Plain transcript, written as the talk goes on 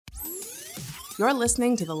You're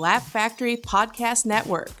listening to the Laugh Factory Podcast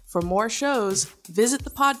Network. For more shows, visit the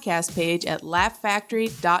podcast page at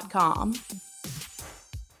laughfactory.com.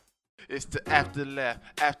 It's the afterlaugh,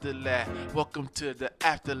 afterlaugh. Welcome to the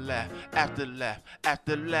afterlaugh, afterlaugh,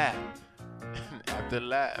 afterlaugh.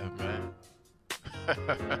 Afterlaugh, man.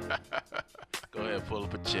 Go ahead, pull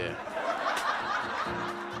up a chair.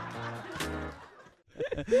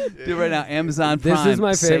 Dude, right now, Amazon Prime. This is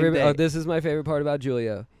my favorite. Same day. This is my favorite part about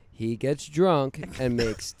Julio. He gets drunk and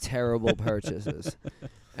makes terrible purchases.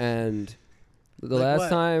 And the Like last what?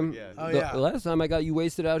 time, Oh, the yeah. last time I got you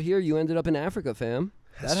wasted out here, you ended up in Africa, fam.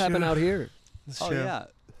 That's that happened true. out here. That's Oh, true. yeah.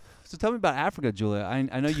 So tell me about Africa, Julia.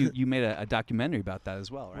 I know you made a documentary about that as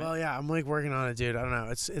well, right? Well, yeah, I'm like working on it, dude. I don't know.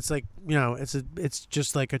 It's like, you know, it's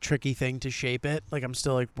just like a tricky thing to shape it. Like I'm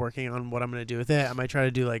still like working on what I'm gonna do with it. I might try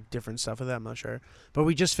to do like different stuff with it. I'm not sure. But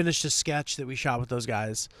we just finished a sketch that we shot with those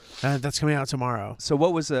guys, and that's coming out tomorrow. So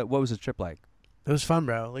what was the trip like? It was fun,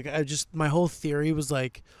 bro. Like my whole theory was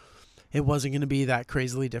like, it wasn't gonna be that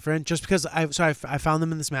crazily different. Just because I found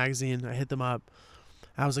them in this magazine. I hit them up.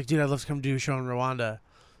 I was like, dude, I'd love to come do a show in Rwanda.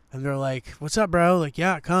 And they're like, what's up, bro? Like,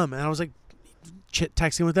 yeah, come. And I was like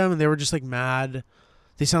texting with them, and they were just like mad.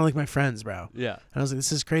 They sound like my friends, bro. Yeah. And I was like,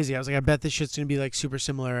 this is crazy. I was like, I bet this shit's going to be like super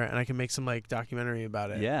similar, and I can make some like documentary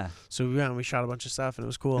about it. Yeah. So we went and we shot a bunch of stuff, and it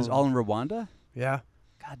was cool. It was all in Rwanda? Yeah.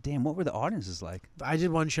 God damn, what were the audiences like? I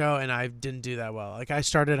did one show, and I didn't do that well. Like, I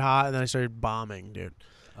started hot, and then I started bombing, dude.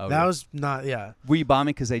 Oh, that really? was not, yeah. Were you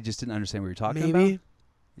bombing because they just didn't understand what you were talking about? Maybe,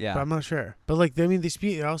 Yeah. but I'm not sure. But like, I mean,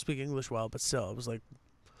 they all speak English well, but still, it was like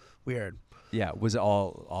weird. Yeah. Was it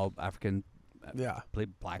all African Yeah.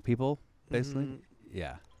 black people, basically? Mhm.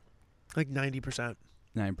 Yeah. Like 90%.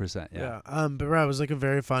 9%. Yeah. But bro, it was like a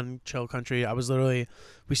very fun, chill country.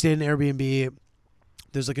 We stayed in an Airbnb.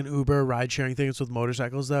 There's like an Uber ride sharing thing. It's with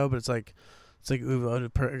motorcycles though, but it's like Uber, a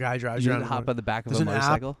guy drives You around. didn't hop on the back of There's a an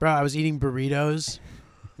motorcycle? app, bro. I was eating burritos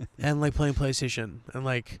and like playing PlayStation and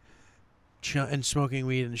like and smoking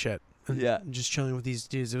weed and shit. And Yeah. just chilling with these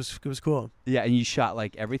dudes. It was cool. Yeah, and you shot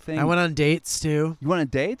like everything? I went on dates too. You went on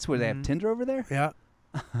dates where they have Mhm. Tinder over there? Yeah.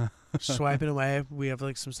 Swiping away. We have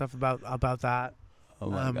like some stuff about that. Oh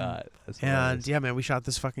my God. That's And hilarious. yeah, man, we shot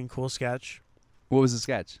this fucking cool sketch. What was the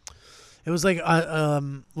sketch? It was like so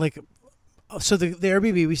the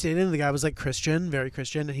Airbnb we stayed in, the guy was like Christian, very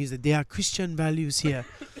Christian, and he's like, there are Christian values here.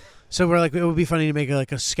 So we're like, it would be funny to make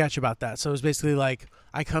like a sketch about that. So it was basically like,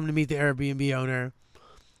 I come to meet the Airbnb owner,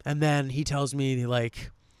 and then he tells me like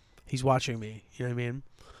he's watching me, you know what I mean?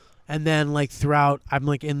 And then like throughout, I'm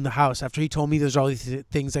like in the house after he told me there's all these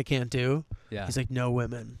things I can't do. Yeah. He's like, no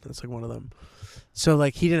women. That's like one of them. So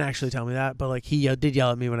like he didn't actually tell me that, but like he did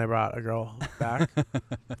yell at me when I brought a girl back.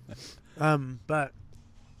 But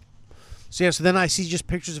so yeah, so then I see just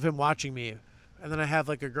pictures of him watching me, and then I have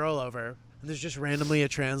like a girl over, and there's just randomly a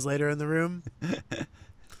translator in the room.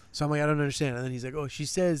 So I'm like, I don't understand. And then he's like, oh, she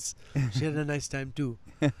says she had a nice time too.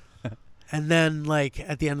 And then like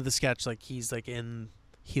at the end of the sketch, like he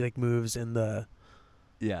like moves in the,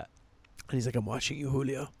 Yeah. and he's like, I'm watching you,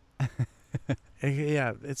 Julio. And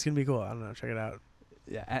yeah, it's gonna be cool. I don't know. Check it out.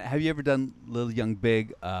 Yeah. Have you ever done Little Young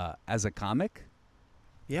Big as a comic?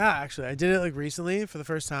 Yeah, actually, I did it like recently for the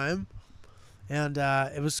first time, and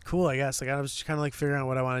it was cool. I guess like I was kind of like figuring out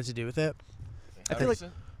what I wanted to do with it. I feel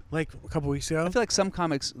Like a couple weeks ago. I feel like some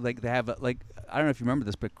comics like they have like I don't know if you remember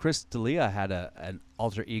this, but Chris D'Elia had an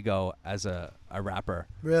alter ego as a rapper.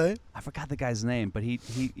 Really? I forgot the guy's name, but he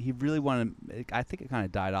really wanted. I think it kind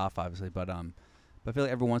of died off, obviously, but I feel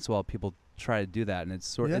like every once in a while people try to do that, and it's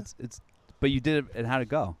sort Yeah. it's. But you did it, and how'd it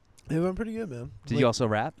go? It went pretty good, man. Did you also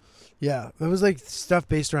rap? Yeah, it was like stuff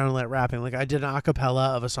based around like rapping. Like I did an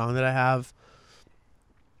acapella of a song that I have,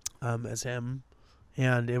 as him,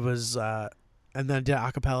 and it was, and then I did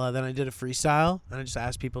acapella. Then I did a freestyle, and I just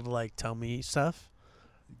asked people to like tell me stuff.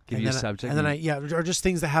 Give And you a then subject, and then or just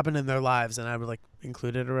things that happened in their lives, and I would like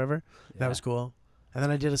include it or whatever. That was cool. And then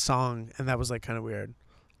I did a song, and that was like kind of weird.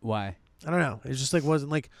 Why? I don't know. It just like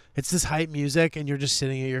wasn't like it's this hype music, and you're just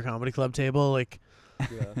sitting at your comedy club table. Like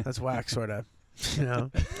that's whack, sort of. You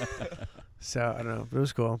know. So I don't know. But it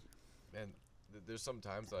was cool. Man, there's some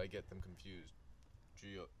times that I get them confused,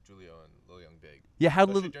 Julio and Lil Young Big. Yeah, how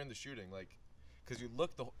Especially little? during the shooting, like, because you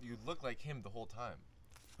look like him the whole time.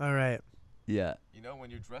 All right. Yeah. You know, when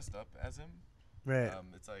you're dressed up as him, Right.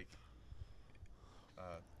 it's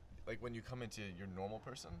like when you come into your normal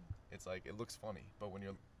person, it's like it looks funny, but when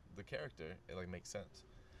you're the character, it like makes sense.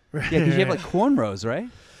 Right. Yeah, because you have like cornrows, right?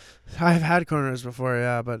 I've had corners before,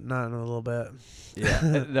 yeah, but not in a little bit.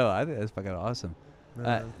 Yeah. No, I think that's fucking awesome.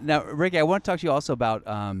 Now, Ricky, I want to talk to you also about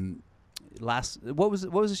what was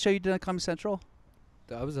the show you did on Comedy Central?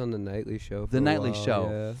 I was on the Nightly Show. For The a Nightly while, Show.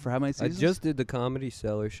 Yeah. For how many I seasons? just did the Comedy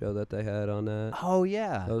Cellar show that they had on that. Oh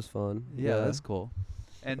yeah. That was fun. Yeah, that's cool.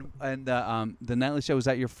 And the Nightly Show, was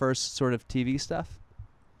that your first sort of TV stuff?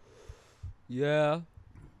 Yeah.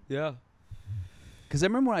 Because I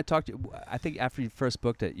remember when I talked to you, I think after you first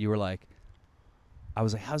booked it, you were like, I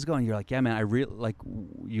was like, how's it going? You're like, yeah, man,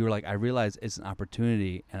 you were like, I realize it's an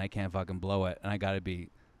opportunity and I can't fucking blow it. And I got to be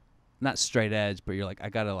not straight edge, but you're like, I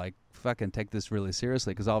got to like fucking take this really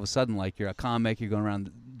seriously. Because all of a sudden, like, you're a comic, you're going around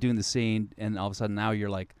doing the scene, and all of a sudden now you're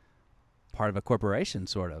like part of a corporation,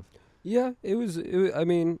 sort of. Yeah, it was. I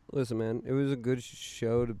mean, listen, man, it was a good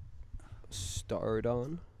show to start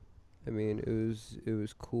on. I mean, it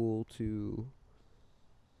was cool to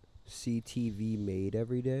see TV made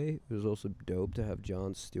every day. It was also dope to have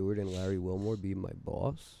Jon Stewart and Larry Wilmore be my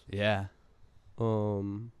boss. Yeah.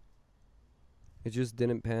 It just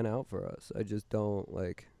didn't pan out for us. I just don't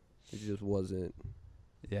like. It just wasn't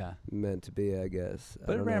Yeah. meant to be, I guess. But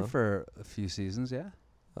I it don't ran know. for a few seasons, yeah.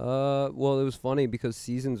 Well, it was funny because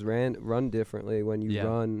seasons run differently when you Yeah.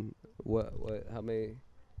 run. How many?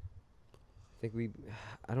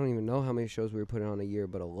 I don't even know how many shows we were putting on a year,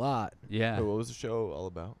 but a lot. Yeah. What was the show all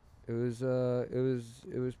about? It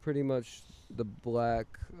was pretty much the Black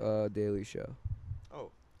Daily Show.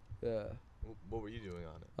 Oh, Yeah, what were you doing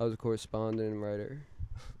on it? I was a correspondent and writer.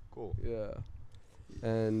 Cool. Yeah,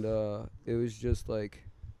 and it was just like,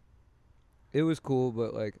 it was cool,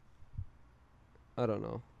 but like, I don't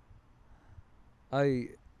know.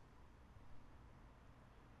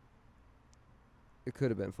 It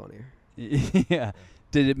could have been funnier. Yeah.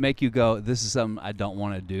 Did it make you go, this is something I don't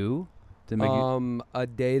want to do? Did it make A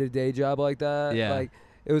day-to-day job like that. Yeah. Like,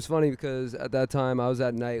 it was funny because at that time I was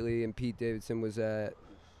at Nightly and Pete Davidson was at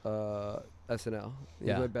SNL. He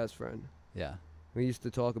Yeah. was my best friend. Yeah. We used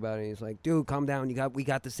to talk about it, and he's like, "Dude, calm down. We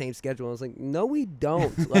got the same schedule." I was like, "No, we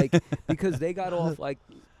don't." Like, because they got off like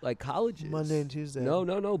colleges. Monday and Tuesday.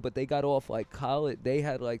 No. But they got off like college. They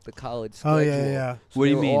had like the college schedule. Oh yeah. So What do they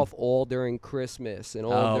you were mean? off all during Christmas and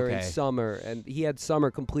all Oh, during okay. summer, and he had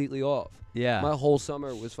summer completely off. Yeah. My whole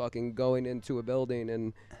summer was fucking going into a building,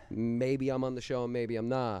 and maybe I'm on the show and maybe I'm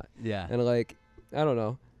not. Yeah. And like, I don't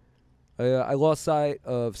know. I lost sight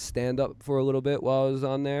of stand-up for a little bit while I was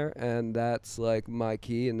on there, and that's like my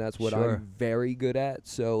key, and that's what Sure. I'm very good at.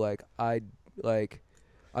 So like, I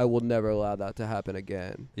will never allow that to happen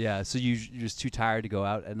again. Yeah. So you're just too tired to go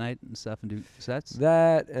out at night and stuff and do sets?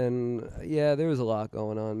 That and yeah, there was a lot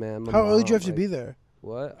going on, man. My How early did you mom, have to be there?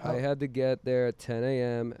 What? How- I had to get there at 10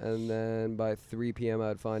 a.m. and then by 3 p.m.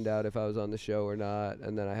 I'd find out if I was on the show or not,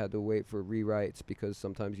 and then I had to wait for rewrites because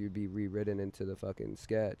sometimes you'd be rewritten into the fucking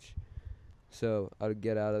sketch. So I'd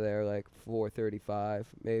get out of there like 4:35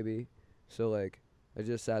 maybe. So like I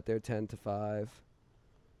just sat there 10 to 5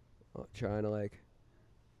 trying to like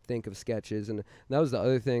think of sketches, and that was the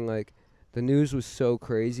other thing, like the news was so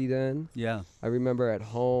crazy then. Yeah. I remember at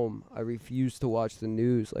home, I refused to watch the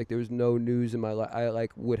news. Like, there was no news in my life. I,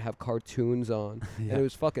 like, would have cartoons on. Yeah. And it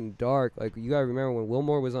was fucking dark. Like, you gotta remember when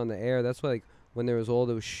Wilmore was on the air, that's like when there was all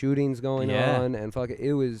those shootings going Yeah. on. And fucking,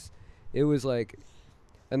 it was like,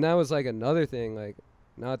 and that was like another thing, like,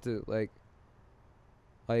 not to, like,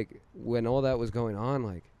 when all that was going on,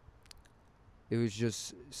 like, it was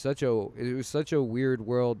just such a weird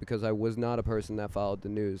world because I was not a person that followed the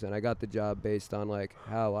news, and I got the job based on like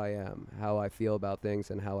how I am, how I feel about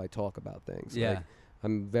things, and how I talk about things. Yeah. Like,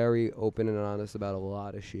 I'm very open and honest about a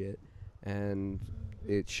lot of shit, and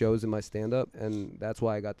it shows in my stand-up, and that's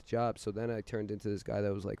why I got the job. So then I turned into this guy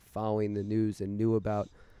that was like following the news and knew about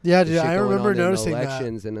Yeah, the dude. shit I going remember on in noticing that.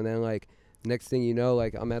 elections, and then like next thing you know,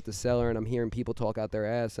 like I'm at the cellar and I'm hearing people talk out their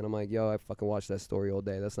ass, and I'm like, yo, I fucking watched that story all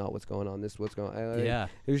day. That's not what's going on. This is what's going on. Yeah.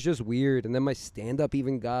 It was just weird. And then my stand-up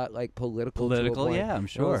even got like political. to a Political, point. yeah, I'm And I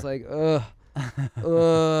sure. was like, ugh.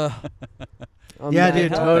 I'm Yeah, not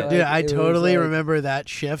dude. happy. Dude, Like, I it was totally like- remember that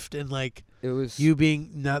shift and like It was you being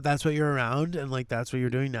that's what you're around and like that's what you're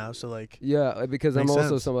doing now. So like, Yeah, because I'm Makes also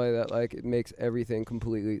sense. somebody that like it makes everything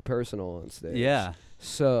completely personal on stage. Yeah.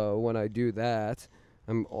 So when I do that,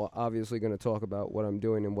 I'm obviously going to talk about what I'm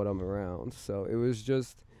doing and what I'm around. So it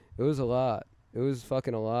was a lot. It was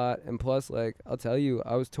fucking a lot. And plus, like, I'll tell you,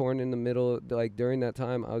 I was torn in the middle. Like, during that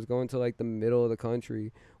time, I was going to, like, the middle of the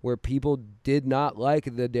country where people did not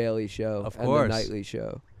like The Daily Show Of and course. The Nightly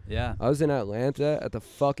Show. Yeah. I was in Atlanta at the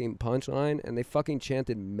fucking Punchline, and they fucking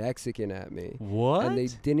chanted Mexican at me. What? And they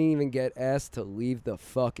didn't even get asked to leave the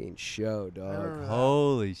fucking show, dog.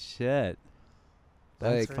 Holy shit.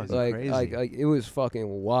 That's Like, fucking crazy. like it was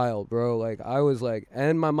fucking wild, bro. Like, I was like,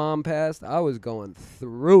 and my mom passed. I was going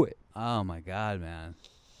through it. Oh my god, man.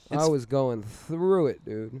 I was going through it,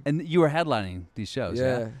 dude. And you were headlining these shows,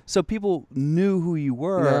 Yeah. So people knew who you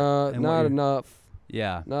were. Nah, and what not you're- enough.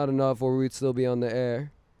 Yeah, Not enough, or we'd still be on the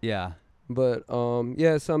air. yeah, But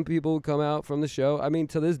yeah, some people would come out from the show. I mean,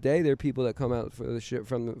 to this day, there are people that come out for the shit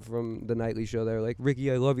from the nightly show. They're like, Ricky,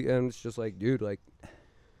 I love you, and it's just like, dude, like,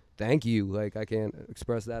 thank you. Like, I can't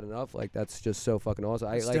express that enough. Like, that's just so fucking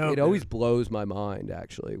awesome. It's It dope, always man. blows my mind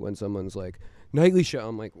actually when someone's like, nightly show.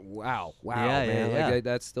 I'm like, wow, Yeah, man. yeah. Like,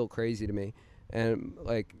 that's still crazy to me, and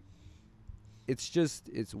like,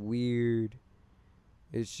 it's weird.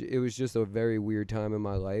 It was just a very weird time in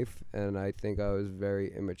my life, and I think I was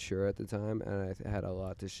very immature at the time, and I had a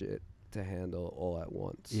lot of shit to handle all at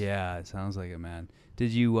once. yeah. It sounds like it, man.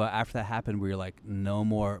 Did you after that happened? Were you like, no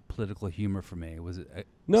more political humor for me? Was it?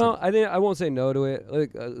 No, I didn't. I won't say no to it.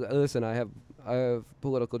 Like, listen, I have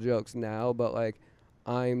political jokes now, but like,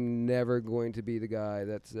 I'm never going to be the guy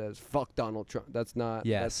that says fuck Donald Trump. That's not.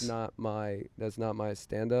 Yes. That's not my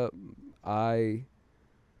stand up. I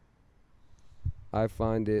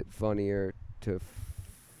find it funnier to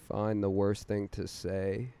find the worst thing to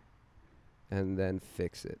say, and then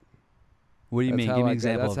fix it. What do you That's mean? how Give me I an go-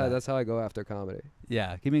 example That's of how that. that's how I go after comedy.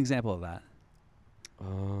 Yeah, give me an example of that.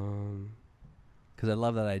 Because I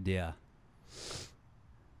love that idea.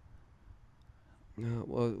 No,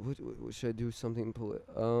 well, what should I do? Something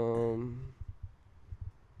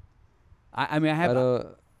I mean, I have.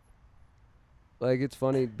 like, it's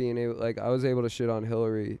funny being able, like, I was able to shit on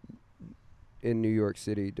Hillary in New York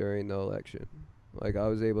City during the election. Like, I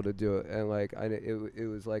was able to do it, and like, it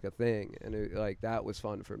was like a thing, and like, that was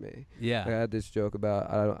fun for me. yeah. I had this joke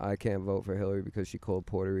about I can't vote for Hillary because she called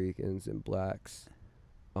Puerto Ricans and blacks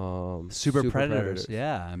Super predators.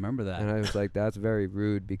 Yeah, I remember that. And I was like, that's very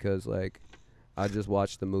rude because, like, I just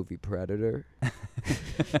watched the movie Predator.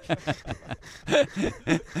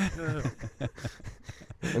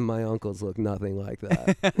 And my uncles look nothing like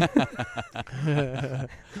that.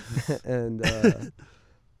 and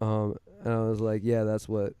I was like, yeah, that's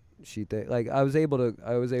what she think. Like, I was able to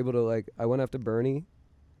like, I went after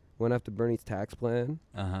Bernie's tax plan.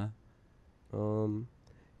 Uh-huh.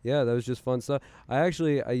 Yeah, that was just fun stuff. I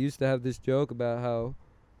used to have this joke about how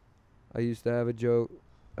I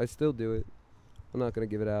still do it. I'm not going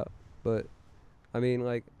to give it out. But, I mean,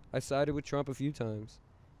 like, I sided with Trump a few times.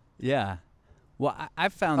 Yeah. Well, I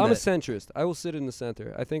found I'm a that centrist. I will sit in the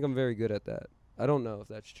center. I think I'm very good at that. I don't know if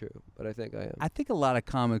that's true, but I think I am. I think a lot of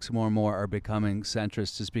comics more and more are becoming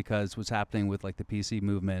centrist just because what's happening with like the PC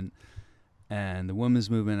movement and the women's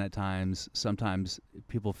movement at times. Sometimes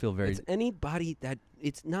people feel very It's anybody that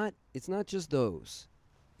it's not just those.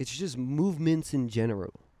 It's just movements in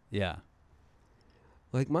general. yeah.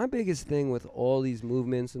 Like, my biggest thing with all these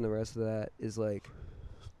movements and the rest of that is like,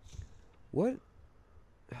 what?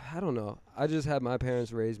 I don't know. I just had my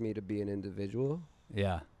parents raise me to be an individual.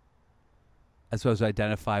 Yeah. I suppose to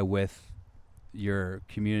identify with your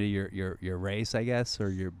community, your race, I guess, or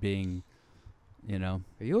your being, you know.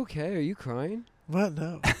 Are you okay? Are you crying? What?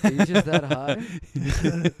 No. Are you just that high?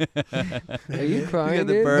 Are you crying, You got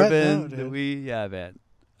the dude? bourbon, No, the dude. weed. Yeah, man.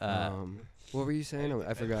 What were you saying?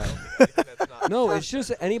 I forgot. No, it's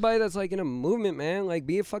just anybody that's like in a movement, man. Like,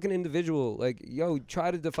 be a fucking individual. Like, yo,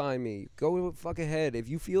 try to define me. Go fuck ahead. If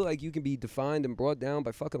you feel like you can be defined and brought down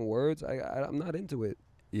by fucking words, I'm not into it.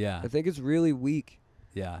 Yeah. I think it's really weak.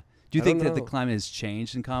 Yeah. Do you I think don't that the know. climate has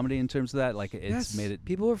changed in comedy in terms of that? Like it's Yes, made it.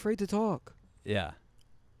 people are afraid to talk. Yeah.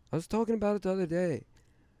 I was talking about it the other day.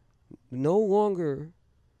 No longer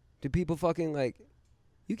do people fucking, like,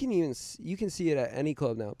 you can see it at any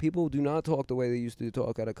club now. People do not talk the way they used to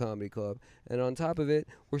talk at a comedy club. And on top of it,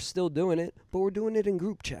 we're still doing it, but we're doing it in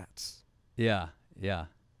group chats. Yeah. Yeah.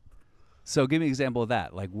 So give me an example of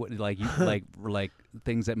that. Like what? Like you like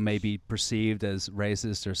things that may be perceived as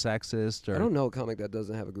racist or sexist or. I don't know a comic that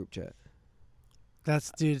doesn't have a group chat.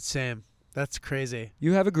 That's, dude, Sam. That's crazy.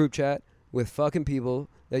 You have a group chat with fucking people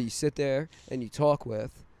that you sit there and you talk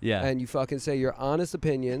with. Yeah. And you fucking say your honest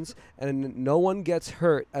opinions, and no one gets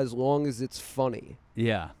hurt as long as it's funny.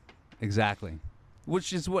 Yeah. Exactly.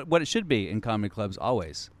 Which is what it should be in comedy clubs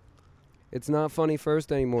always. It's not funny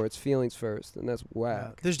first anymore. It's feelings first, and that's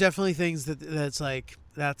whack. There's definitely things that's like,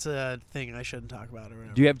 that's a thing I shouldn't talk about or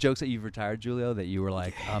whatever. Do you have jokes that you've retired, Julio, that you were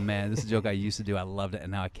like, oh man, this is a joke I used to do, I loved it,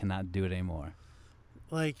 and now I cannot do it anymore?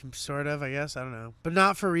 Like, sort of, I guess. I don't know. But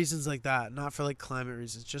not for reasons like that. Not for, like, climate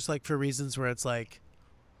reasons. Just, like, for reasons where it's, like,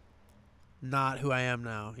 not who I am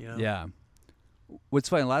now, you know? Yeah. What's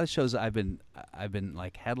funny, a lot of shows I've been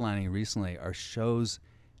like headlining recently are shows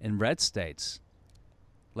in red states.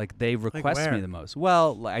 Like they request me where? the most.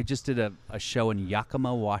 Well, I just did a show in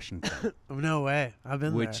Yakima, Washington, Oh, no way. I've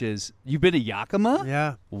been which is you've been to Yakima? there.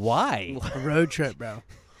 Yeah. Why? A road trip, bro.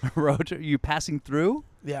 Road trip? You passing through?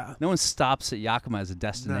 Yeah. No one stops at Yakima as a No,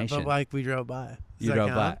 destination. but like we drove by. Does You that drove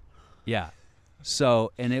count? by. Yeah.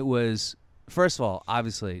 So, and it was, first of all,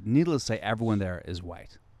 obviously, needless to say, everyone there is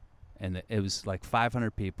white. And it was like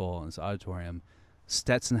 500 people in this auditorium,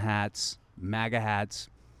 Stetson hats, MAGA hats.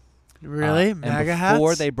 Really? And MAGA before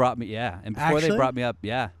hats? they brought me, yeah. And before they Actually? brought me up,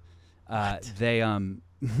 yeah. They,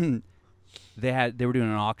 they were doing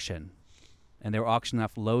an auction. And they were auctioning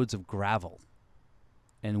off loads of gravel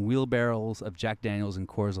and wheelbarrows of Jack Daniels and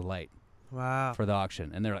Coors Light Wow. for the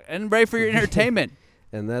auction. And they're like, and ready for your entertainment.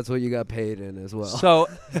 And that's what you got paid in as well. So,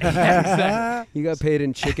 You got paid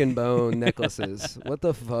in chicken bone necklaces. What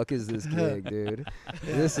the fuck is this gig, dude?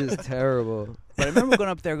 This is terrible. but I remember going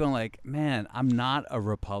up there going like, man, I'm not a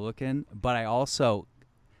Republican, but I also,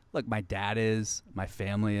 look, my dad is, my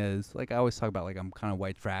family is. Like I always talk about like I'm kind of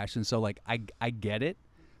white trash. And so like I get it.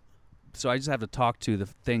 So I just have to talk to the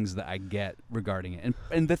things that I get regarding it.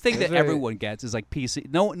 And the thing That's that right. everyone gets is like PC.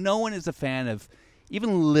 No one is a fan of,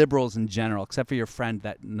 even liberals in general, except for your friend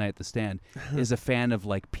that night at the stand, is a fan of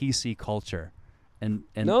like PC culture. And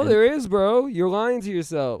No, there is, bro. You're lying to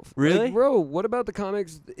yourself. Really? Like, bro, what about the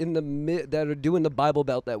comics in the that are doing the Bible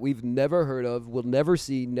Belt that we've never heard of, will never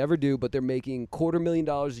see, never do, but they're making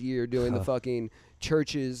 $250,000 a year doing the fucking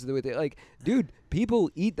churches. Like, dude, people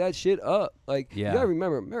eat that shit up. Like, Yeah. you gotta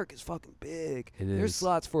remember, America's fucking big. It There's is.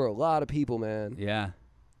 slots for a lot of people, man. Yeah.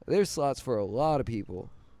 There's slots for a lot of people.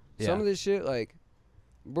 Some Yeah. of this shit, like,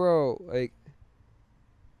 bro, like,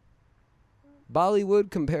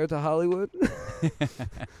 Bollywood compared to Hollywood,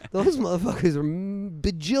 those motherfuckers are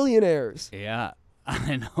bajillionaires. Yeah.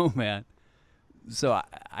 I know, man. So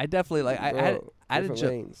I definitely like I Bro, had a different joke.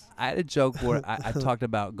 lanes. I had a joke where I talked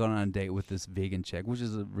about going on a date with this vegan chick, which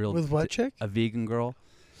is a real With what chick? a vegan girl,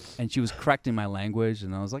 and she was correcting my language,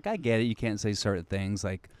 and I was like, I get it. You can't say certain things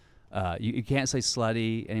like you can't say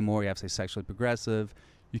slutty anymore. You have to say sexually progressive.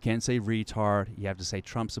 You can't say retard. You have to say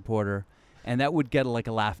Trump supporter, and that would get like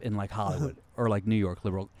a laugh in like Hollywood or like New York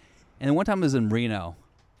liberal. And then one time I was in Reno,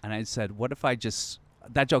 and I said, what if I just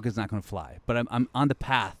that joke is not going to fly, but I'm on the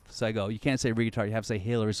path. So I go, you can't say retard. You have to say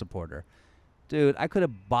Hillary supporter. Dude, I could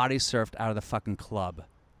have body surfed out of the fucking club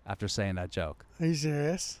after saying that joke. Are you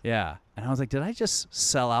serious? Yeah. And I was like, did I just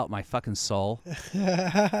sell out my fucking soul?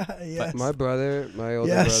 Yes. My brother, my older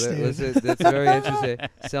Yes, brother, dude. listen, that's very interesting.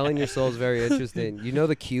 Selling your soul is very interesting. You know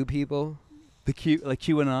the Q people? The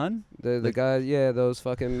QAnon? The Like- guys, yeah, those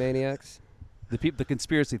fucking maniacs. The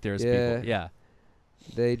conspiracy theorist Yeah. people. Yeah.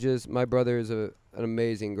 They just, my brother is an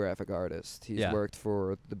amazing graphic artist. He's Yeah. worked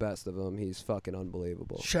for the best of them. He's fucking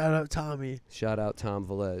unbelievable. Shout out Tommy. Shout out Tom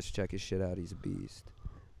Velez. Check his shit out. He's a beast.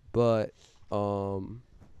 But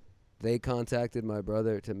they contacted my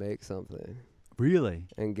brother to make something Really?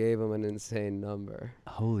 and gave him an insane number.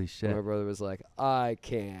 Holy And shit. my brother was like, I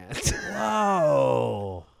can't.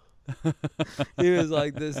 Whoa. He was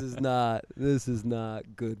like, this is not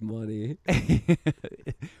good money.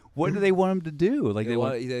 What do they want him to do? Like they, they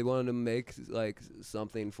want they wanted to make like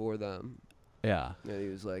something for them. Yeah. And he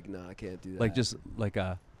was like, nah, I can't do that. Like just like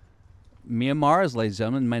Myanmar, ladies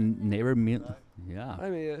and gentlemen, my neighbor yeah. I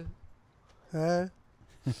mean, Huh?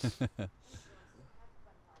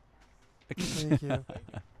 Thank you.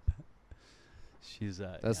 She's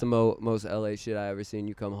that's the most LA shit I ever seen.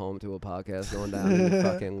 You come home to a podcast going down in the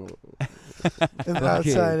fucking In the Fucking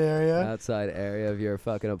outside area. outside area of your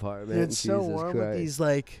fucking apartment. Dude, it's so Jesus warm Christ. with these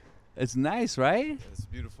like. It's nice, right? It's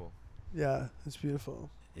beautiful. Yeah, it's beautiful.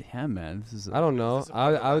 Yeah, man. This is I don't know. Is this a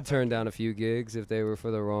I would podcast? turn down a few gigs if they were for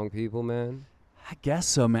the wrong people, man. I guess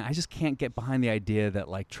so, man. I just can't get behind the idea that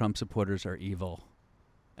like Trump supporters are evil.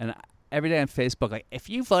 And every day on Facebook, like, if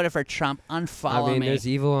you voted for Trump, unfollow I mean, me. there's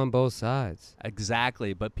evil on both sides.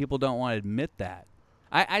 Exactly, but people don't want to admit that.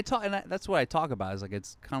 I talk, and that's what I talk about. Is like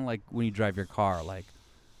it's kind of like when you drive your car. Like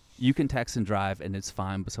you can text and drive, and it's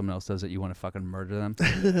fine, but someone else does it, you want to fucking murder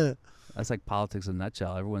them. That's like politics in a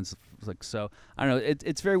nutshell. Everyone's like, so I don't know.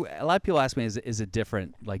 It's very. A lot of people ask me, is it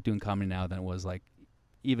different, like doing comedy now than it was like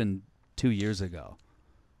even 2 years ago?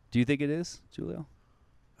 Do you think it is, Julio,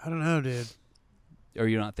 I don't know, dude. or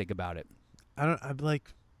you don't think about it? I'm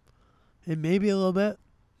like, it may be a little bit,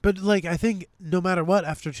 but like I think no matter what,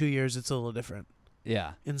 after 2 years, it's a little different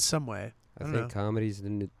Yeah. in some way. I don't think know. comedy's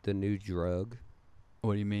the new drug.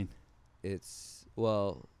 What do you mean? It's,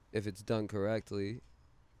 well, if it's done correctly,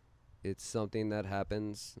 it's something that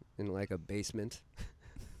happens in like a basement.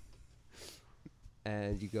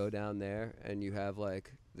 And you go down there and you have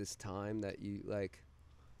like this time that you like,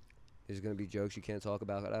 There's gonna be jokes you can't talk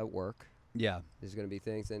about at work. Yeah. There's gonna be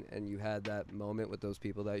things, and you had that moment with those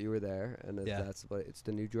people that you were there, and Yeah. that's what it's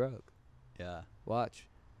the new drug. Yeah. Watch,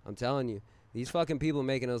 I'm telling you, these fucking people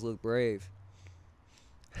making us look brave.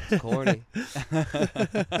 It's corny.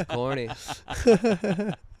 It's corny.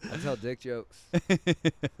 I tell dick jokes.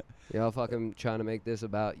 Y'all fucking trying to make this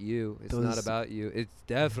about you. It's not Those- about you. It's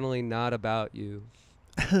definitely not about you.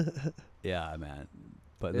 Yeah, man.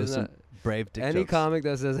 But Isn't listen, that- brave dick Any jokes. comic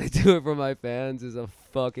that says I do it for my fans is a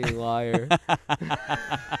fucking liar.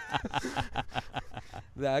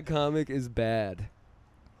 That comic is bad.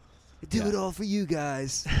 I do it all for you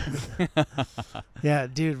guys. Yeah,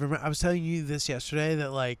 dude. Remember, I was telling you this yesterday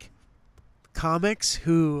that like comics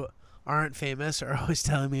who aren't famous are always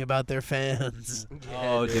telling me about their fans.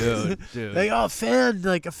 Oh, dude. Like, oh, a fan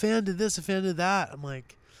did this, a fan did that. I'm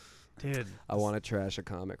like, dude. I want to trash a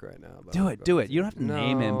comic right now. But Do I'm it. Do going it. You don't have to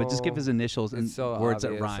name him, but just give No. his initials and It's so words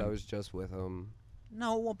obvious. that rhyme. I was just with him.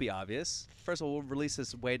 No, it won't be obvious. First of all, we'll release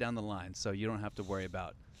this way down the line, so you don't have to worry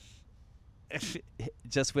about.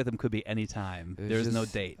 Just with him could be any time. It was There's no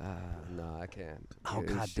just- date. No, I can't. Oh,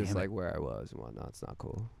 It's God just damn it. like where I was and whatnot. It's not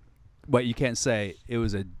cool. What you can't say there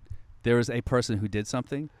was a person who did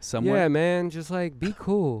something somewhere. Yeah, man. Just like be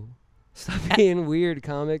cool. Stop being weird,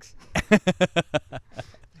 comics.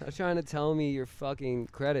 Stop trying to tell me your fucking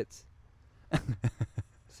credits.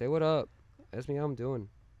 Say what up. Ask me how I'm doing.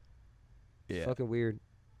 It's Yeah. fucking weird.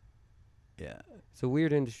 Yeah. It's a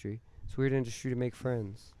weird industry. It's a weird industry to make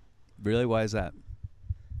friends. Really? Why is that?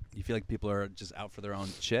 You feel like people are just out for their own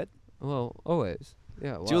shit? Well, always.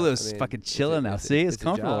 Yeah. Well, Julia's fucking chilling now. See? It's a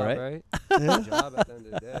comfortable, job, right? It's Yeah. a job at the end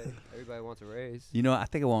of the day. Everybody wants a raise. You know, I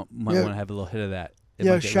think I might Yeah. want to have a little hit of that. It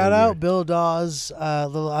Yo, might get shout really out weird. Bill Dawes'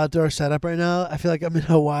 little outdoor setup right now. I feel like I'm in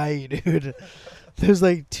Hawaii, dude. There's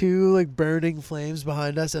like two like burning flames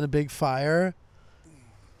behind us and a big fire.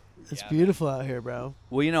 It's Yeah, beautiful out here, bro.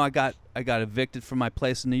 Well, you know, I got evicted from my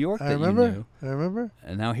place in New York I that remember. you knew, I remember.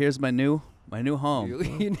 and now here's my new home.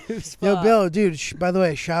 You new spot. Yo, Bill, dude. By the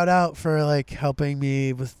way, shout out for like helping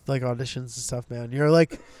me with like auditions and stuff, man.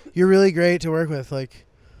 You're really great to work with. Like,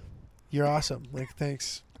 you're awesome. Like,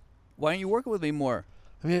 thanks. Why aren't you working with me more?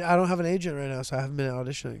 I mean, I don't have an agent right now, so I haven't been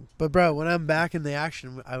auditioning. But bro, when I'm back in the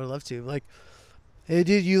action, I would love to. Like, hey,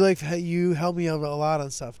 dude, you help me out a lot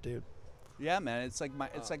on stuff, dude. Yeah, man. It's like my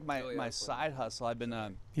Billy my Elfman. side hustle. I've been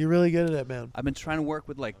You're really good at it, man. I've been trying to work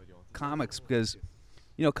with like comics because,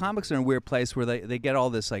 you know, comics are in a weird place where they get all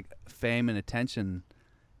this like fame and attention,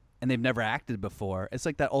 and they've never acted before. It's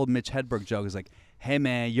like that old Mitch Hedberg joke. Is like, hey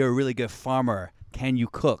man, you're a really good farmer. Can you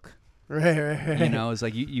cook? Right. You know, it's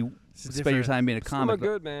like you It's spend your different. time being a Some are comic.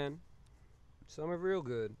 good, man. Some are real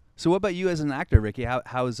good. So what about you as an actor, Ricky?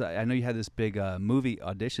 How's I know you had this big movie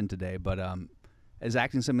audition today, but is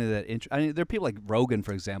acting something that I mean, there are people like Rogan,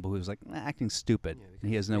 for example, who's like acting's stupid, Yeah, and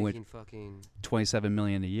he has no making fucking $27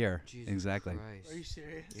 million a year. Jesus Exactly. Christ. Are you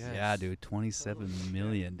serious? Yes. Yeah, dude, 27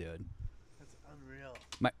 million, dude. That's unreal.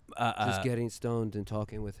 My, Just getting stoned and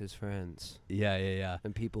talking with his friends yeah.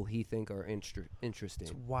 and people he think are interesting.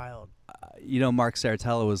 It's wild. You know, Mark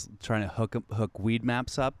Saratella was trying to hook Weed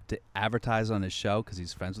Maps up to advertise on his show because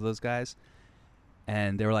he's friends with those guys,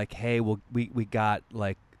 and they were like, "Hey, well, we got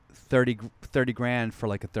like 30 grand for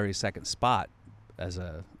like a 30-second spot as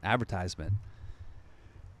a advertisement."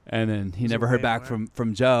 And then he Was it never heard way back more?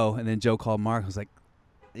 from Joe, and then Joe called Mark and was like,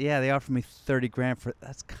 "Yeah, they offered me 30 grand for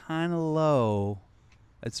that's kind of low.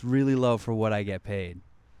 That's really low for what I get paid.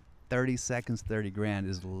 30 seconds, 30 grand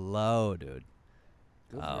is low, dude."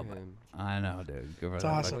 Good Oh, for him. I know, dude. Good for It's that.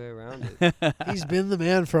 awesome. Way around it. He's been the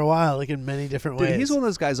man for a while, like in many different Dude, ways. he's one of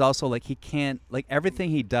those guys also, like, he can't, like, everything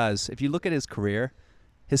he does, if you look at his career,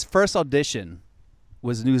 his first audition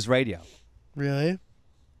was news radio. Really?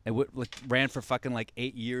 It ran for fucking, like,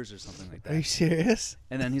 8 years or something like Are you that. serious?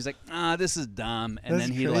 And then he's like, this is dumb. And That's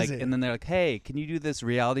then he, crazy. and then they're like, hey, can you do this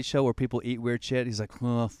reality show where people eat weird shit? He's like,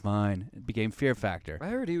 oh, fine. It became Fear Factor. I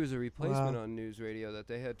heard he was a replacement Wow. on news radio, that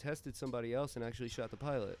they had tested somebody else and actually shot the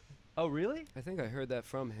pilot. Oh, really? I think I heard that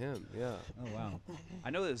from him. Yeah. Oh, wow. I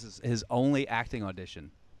know this is his only acting audition.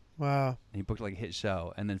 Wow. And he booked, like, a hit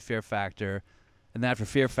show. And then Fear Factor. And then after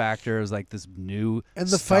Fear Factor, it was, like, this new And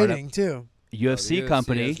the startup fighting too. UFC Oh, the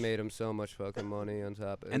company. has made him so much fucking money on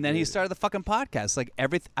top of it. And then he dude. started the fucking podcast. Like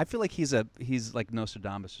I feel like he's like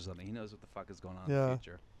Nostradamus or something. He knows what the fuck is going on in Yeah. the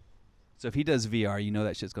future. So if he does VR, you know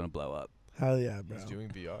that shit's gonna blow up. Hell yeah, bro. He's doing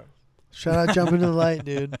VR. Shout out Jump Into the Light,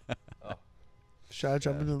 dude. Oh. Shout out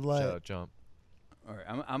Jump Into the Light. Shout out Jump. All right,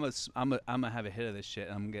 I'm gonna have a hit of this shit,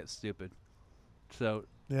 and I'm gonna get stupid. So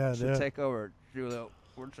Yeah, should dude. take over, Julio.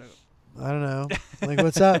 We're taking. I don't know. Like,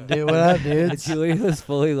 what's up, dude? What up, dude? Julie was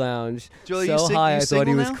fully lounged. Julie, so high, I thought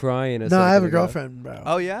he was now? crying. No, I have a girlfriend, bro.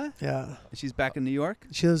 Oh yeah, Yeah. she's back in New York.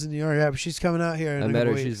 She lives in New York, yeah, but she's coming out here in I a met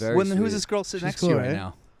couple her. She's weeks. very Who's sweet. this girl sitting She's next cool, to you right right?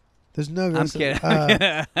 now? There's no girl. I'm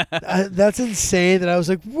kidding. That's insane that I was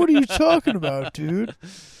like, what are you talking about, dude?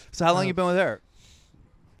 So how long you been with her?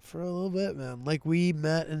 For a little bit, man. Like, we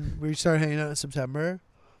met and we started hanging out in September.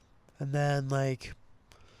 And then, like,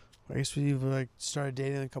 I guess we like started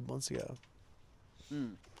dating a couple months ago.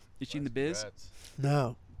 Is she in the biz? Congrats.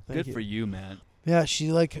 No. Thank Good you. for you, man. Yeah, she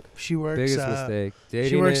works. Biggest mistake. Dating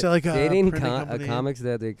She works it- at like a dating printing a company. comics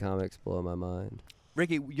that did comics blow my mind.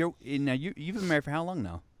 Ricky, now you've been married for how long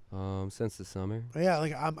now? Since the summer. Yeah,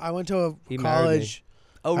 like I went to a He married me. college.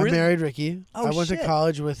 Oh I married Ricky. Oh, I went to shit.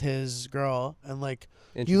 college with his girl, and like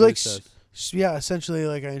Introduced like, us. yeah, essentially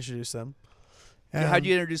like I introduced them. And How'd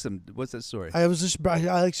you introduce them? What's that story? I was just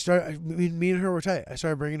I like started. Me and her were tight. I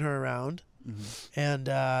started bringing her around, Mm-hmm.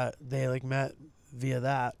 and they like met via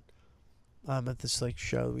that. At this like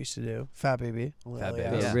show we used to do, Fat Baby. Fat LAS. Baby,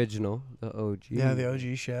 The yeah. original, the OG. Yeah, the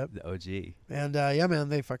OG ship. The OG. And yeah, man,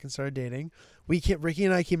 they fucking started dating. Ricky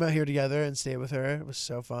and I came out here together and stayed with her. It was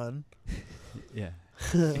so fun. Yeah.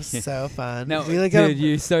 It was so fun. Now, we like got Dude,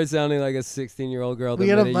 you start sounding like a 16-year-old girl the We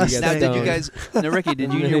got a minute you get Now, Mustang. did you stoned. guys? Now, Ricky,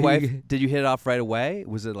 did you and your wife? Did you hit it off right away?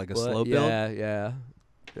 Was it like a What? slow build? Yeah.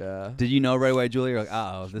 Did you know right away, Julie? You're like,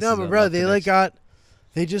 oh, this no, is but a bro, love they like connection.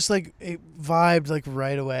 they just like vibed like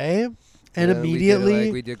right away, and Yeah,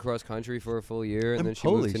 immediately we did cross country for a full year, and And then she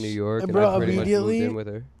holy moved to New sh- York, and and, bro, I pretty much moved immediately- in with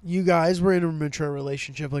her. you guys were in a mature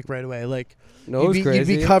relationship like right away. Like No, it was you'd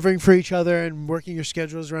crazy. be covering for each other and working your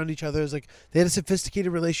schedules around each other. It was like they had a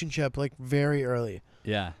sophisticated relationship like very early.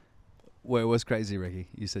 Yeah. Wait, what's crazy, Ricky?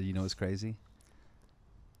 You said you know what's crazy?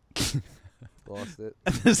 Lost it.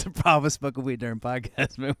 This is a problem with smoking weed during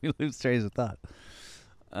podcasts, man. We lose trains of thought.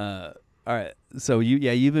 All right. So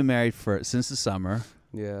you've been married since the summer.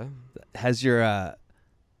 Yeah. Has your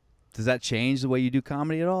does that change the way you do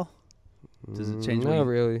comedy at all? Does it change what Not you-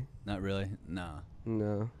 really. Not really. No.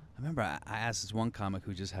 No. I remember I asked this one comic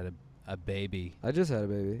who just had a baby. I just had a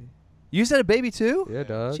baby. You just had a baby too? Yeah,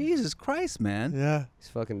 dog. Jesus Christ, man. Yeah, He's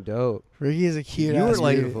fucking dope. Ricky is a cute. You were ass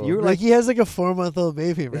like baby. beautiful. you were like Ricky has like a 4-month-old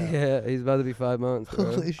baby, bro. Yeah, he's about to be 5 months, bro.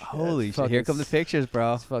 Holy shit. holy shit. Fucking Here come the pictures,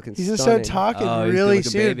 bro. It's fucking He's gonna stunning. start talking Oh, he's a really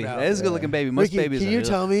good-looking soon, baby. bro. That is a good looking baby. Most Ricky, babies can are. you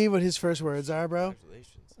tell me what his first words are, bro?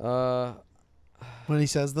 Congratulations. When he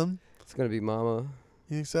says them, It's gonna be mama.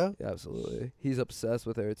 you think so? Yeah, absolutely. He's obsessed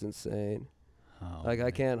with her. It's insane. Oh, Like I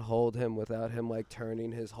man. can't hold him without him like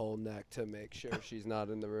turning his whole neck to make sure she's not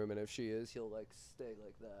in the room, and if she is, he'll like stay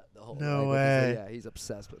like that the whole. No night. way. Yeah, he's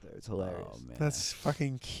obsessed with her. It's hilarious. Oh, man. That's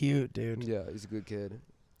fucking cute, dude. Yeah, he's a good kid.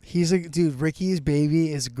 He's a dude. Ricky's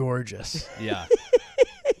baby is gorgeous. Yeah.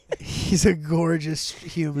 He's a gorgeous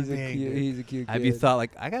human He's a being. cute. dude. He's a cute kid. Have you thought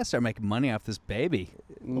like I gotta start making money off this baby?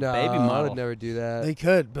 No, baby I model? would never do that. They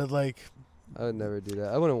could, but like, I would never do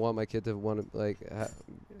that. I wouldn't want my kid to want to like.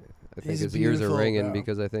 I think He's his ears are beautiful, ringing bro.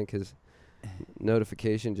 because I think his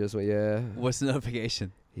notification just went. Yeah, What's the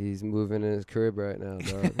notification? he's moving in his crib right now,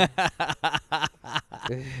 dog.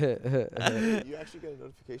 You actually get a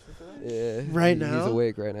notification for that? Yeah, Right he's now?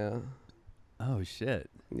 awake right now. Oh shit.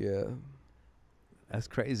 Yeah, That's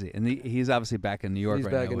crazy. And he's obviously back in New York he's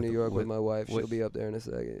right back now in New York with my wife. with- She'll be up there in a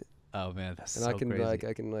second, Oh man, that's and so I can crazy.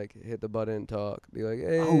 I can hit the button and talk, be like,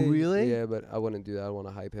 hey. really? Yeah, but I wouldn't do that. I want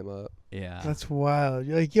to hype him up. Yeah. that's wild.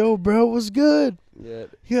 You're like, yo, bro, what's good? Yeah.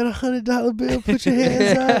 You got $100 bill? Put your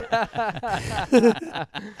hands up.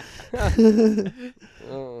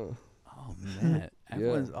 Oh. Oh man,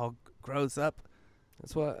 everyone's all grows up.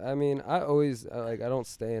 That's why I mean I always I don't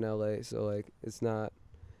stay in LA, so like it's not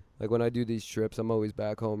like when I do these trips I'm always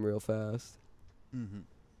back home real fast.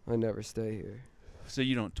 Mm-hmm. I never stay here. So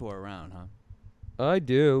you don't tour around, huh? I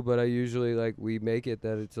do, but I usually like we make it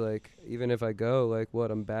that it's like even if I go like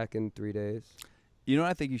what I'm back in 3 days. You know what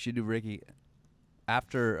I think you should do, Ricky?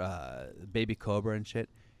 After Baby Cobra and shit,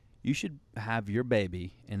 you should have your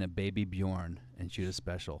baby in a Baby Bjorn and shoot a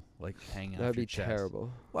special, like hanging off That'd your be chest.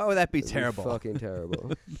 terrible. Why would that be That'd terrible? fucking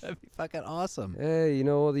terrible. That'd be fucking awesome. Hey, you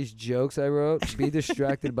know all these jokes I wrote? Be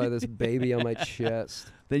distracted by this baby on my chest.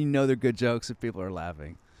 Then you know they're good jokes if people are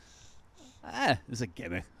laughing. It's a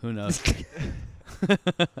gimmick. Who knows?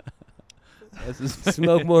 This is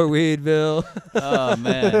Smoke more weed, Bill. Oh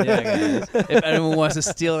man, yeah, guys. If anyone wants to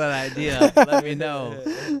steal that idea, let me know.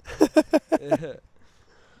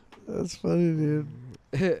 That's funny,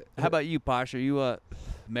 dude. How about you, Posh? Are you a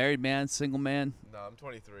married man, single man? No, I'm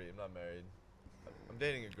 23. I'm not married. I'm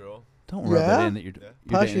dating a girl. Don't rub Yeah? it in that you're Yeah.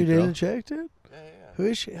 you're Posh, you dating a dating girl. a chick, dude? Yeah, yeah. Who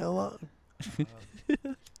is she? How long?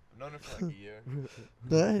 I'm known her for like a year.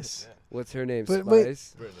 Nice. Yeah. What's her name? But wait.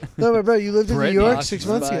 Spice. Brittany. No, but bro, you lived in New Brittany. York Posh 6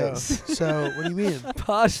 months ago. Spice. So what do you mean?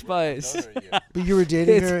 Posh Spice. Known her a year. But you were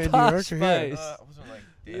dating It's her in New Posh York or here? Spice. I wasn't like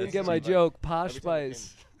You dating. didn't get my like, joke. Posh every time we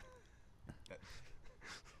Spice. Yeah,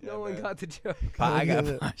 No one man. got the joke. I got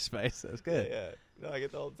get it. Posh Spice. That's Yeah, good. yeah. No, I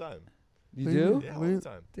get that all the time. You What do you do? mean? Yeah, What all do you- the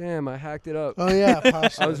time. Damn, I hacked it up. Oh yeah,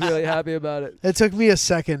 Posh. I was Spice. really happy about it. It took me a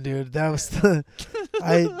second, dude. That was the.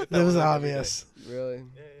 That was like every obvious. Really? Yeah,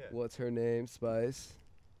 yeah. What's her name? Spice?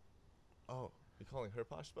 Oh, you're calling her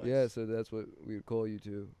Posh Spice? Yeah, so that's what we would call you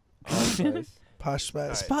two. Posh Spice. Posh All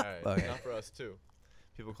right, Spice. all right. Okay. Not for us too.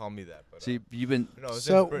 People call me that, but So you've been. no, his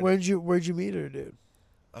So name's Brittany. where'd you meet her, dude?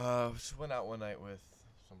 Just went out one night with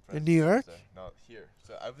some friends. In New York? No, here.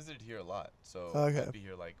 So I visited here a lot. So Okay. I'd be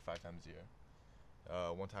here like 5 times a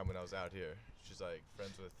year. One time when I was out here, she's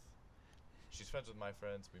friends with my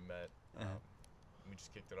friends. We met. We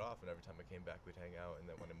just kicked it off, and every time I came back, we'd hang out. And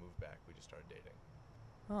then when I moved back, we just started dating.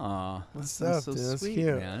 Aw, What's that's up, so dude? That's sweet,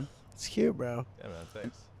 cute. man. It's cute, bro. Yeah, man.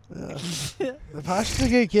 Thanks. Yeah. The Posh is a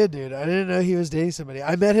good kid, dude. I didn't know he was dating somebody.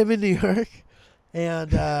 I met him in New York,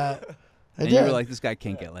 and I And did. you were like, this guy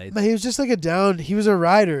can't get laid. Man, he was just like he was a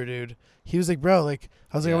rider, dude. He was like, bro, like,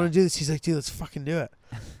 I was like, I Yeah. want to do this. He's like, dude, let's fucking do it.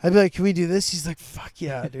 I'd be like, can we do this? He's like, fuck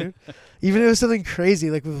yeah, dude. Even if it was something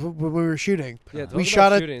crazy, like when we were shooting. Yeah, talk We about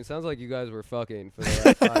shot a- shooting. It sounds like you guys were fucking for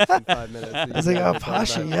the last 5 minutes. I was like, oh,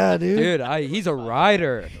 Pasha, yeah, dude. Dude, he's a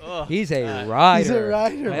rider. He's a rider. He's a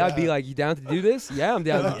rider, Like, I'd be bro. like, you down to do this? Yeah, I'm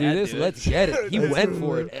down to do Yeah, this. dude. Let's get it. He That's went what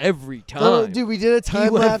for we it every time. No, dude, we did a he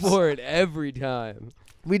time went lapse. for it every time.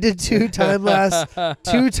 We did two time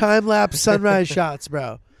lapse sunrise shots,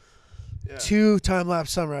 bro. Yeah. 2 time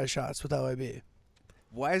lapse sunrise shots with LIB.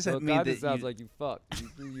 Why does that Well, mean God, that it sounds you? like you fucked.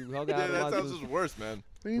 You hung out Yeah, and that watched sounds this- just worse, man.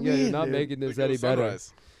 What do you Yeah, mean? you're not dude? making this Look at any the better.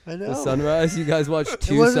 sunrise. I know. The sunrise, you guys watched It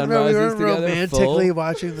two wasn't, bro. We sunrises weren't together. romantically Full,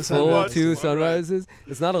 watching the full sunrise. two Sunrise. sunrises.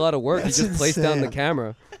 It's not a lot of work. That's you just place down the insane.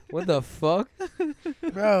 camera. What the fuck?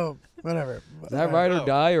 Bro, whatever. Is that ride or No.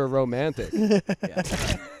 die or romantic? No, I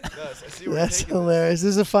see where you're That's taking hilarious. This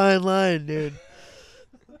is a fine line, dude.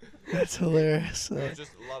 That's hilarious. this. It's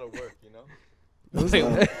just a lot of work, you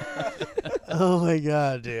know. Oh my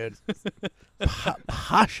god, dude.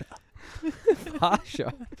 Pasha.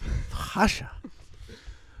 Pasha. Pasha.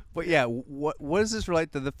 But yeah, what does this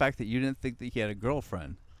relate to the fact that you didn't think that he had a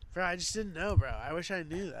girlfriend? Bro, I just didn't know, bro. I wish I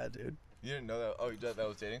knew that, dude. You didn't know that? Oh, that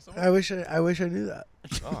was dating someone? I wish I knew that.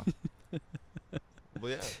 Oh.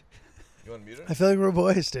 Well, yeah. You want to meet her? I feel like we're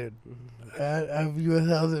boys, dude. You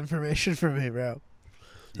withheld information from me, bro.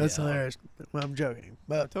 That's Yeah. hilarious. Well, I'm joking,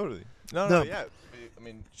 but Totally. No, No. yeah. I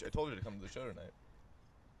mean, I told her to come to the show tonight.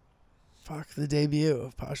 fuck the debut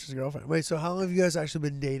of Pasha's girlfriend. Wait, so how long have you guys actually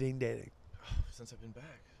been dating? Since I've been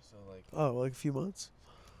back. So, like, Oh, like a few months.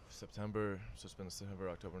 September. So it's been September,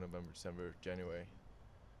 October, November, December, January.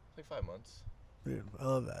 Like 5 months. Dude, I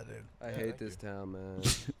love that, dude. I Yeah, hate thank this you. town, man.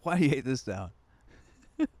 Why do you hate this town?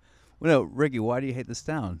 Well, no, Ricky, why do you hate this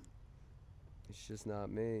town? It's just not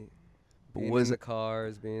me. But Being was in the it-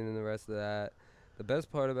 cars, being in the rest of that. The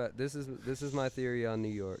best part about this is my theory on New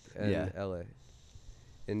York and Yeah. LA.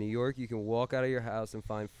 In New York, you can walk out of your house and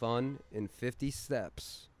find fun in 50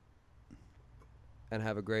 steps and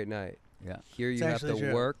have a great night. Yeah. Here It's you have to actually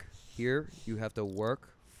true. work. Here you have to work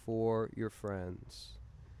for your friends.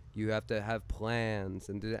 You have to have plans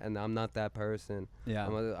and I'm not that person. Yeah.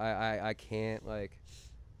 I can't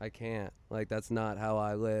I can't that's not how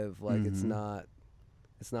I live. Like Mhm.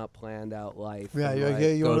 it's not planned out life. Yeah, and, you're like,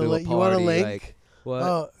 okay, you go wanna to a li- you wanna party, link? like, what?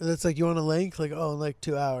 Oh, that's like you want to link? Like, oh, in like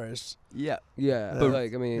 2 hours. Yeah. Yeah, But-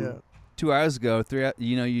 like I mean, Yeah. 2 hours ago,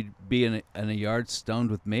 you'd be in a yard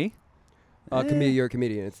stoned with me. you're a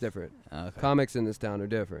comedian. It's different. Okay. Comics in this town are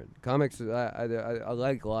different. Comics, I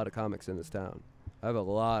like a lot of comics in this town. I have a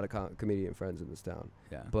lot of comedian friends in this town.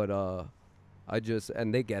 Yeah. But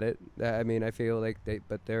and they get it. I mean, I feel like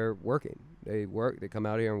they're working. They work. They come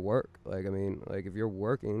out here and work. Like I mean, like if you're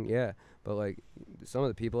working, yeah. But like some of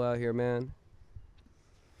the people out here, man,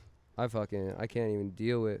 I can't even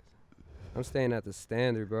deal with. I'm staying at the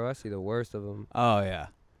Standard, bro. I see the worst of them, Oh yeah. Yeah,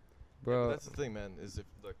 bro. but that's the thing, man, is if,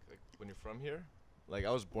 like when you're from here, like,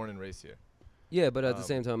 I was born and raised here. Yeah, but at the Um,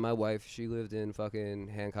 same time, my wife, she lived in fucking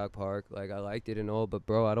Hancock Park. Like, I liked it and all, but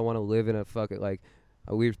bro, I don't want to live in a fucking, like,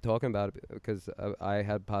 we were talking about it because I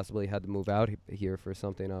had possibly had to move out here for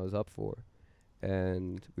something I was up for.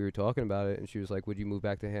 And we were talking about it, and she was like, would you move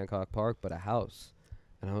back to Hancock Park, but a house?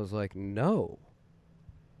 And I was like, no.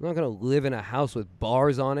 I'm not going to live in a house with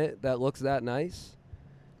bars on it that looks that nice.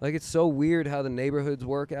 Like, it's so weird how the neighborhoods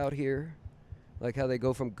work out here. Like, how they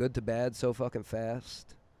go from good to bad so fucking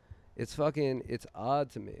fast. It's odd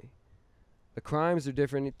to me. The crimes are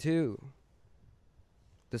different too.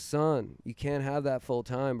 The sun, you can't have that full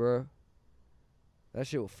time, bro. That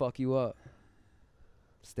shit will fuck you up.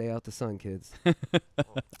 Stay out the sun, kids.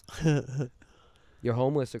 Your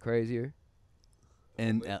homeless are crazier.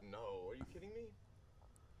 And No, are you kidding me?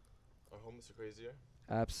 Are homeless are crazier?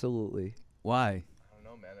 Absolutely. why? I don't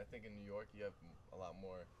know, man. I think in New York you have a lot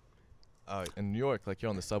more. In New York, like you're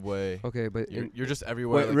on the subway. Okay, but You're just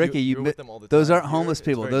everywhere. Wait, like, Ricky, you're you with them all the Those time. aren't homeless It's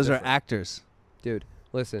people. very Those are different. actors. dude,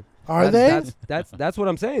 listen. Are they? That's what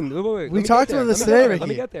I'm saying. Wait, wait, wait. We Let me talked get there. about this Let me today, get there. Let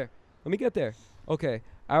me Ricky. get there. Let me get there. Okay,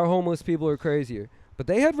 our homeless people are crazier, but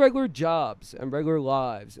they had regular jobs and regular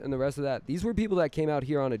lives and the rest of that. These were people that came out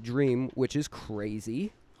here on a dream, which is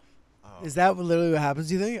crazy. Oh. Is that literally what happens?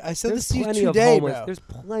 Do you think? I said There's this to you plenty of today, homeless. bro. There's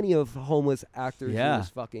plenty of homeless actors Yeah. in this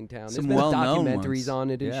fucking town. Some There's been well-known documentaries ones. on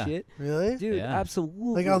it and Yeah. shit. Really? Dude, Yeah.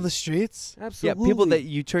 absolutely. Like on the streets? Absolutely. Yeah, people that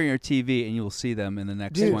you turn your TV and you will see them in the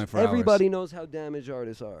next Dude, 24 hours. Everybody knows how damaged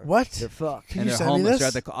artists are. What? They're fucked. Can And you they're send me homeless.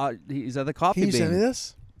 this? They're at he's at the coffee Can you bean. send me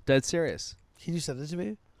this? Dead serious. Can you send it to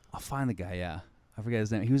me? I'll find the guy. Yeah, I forget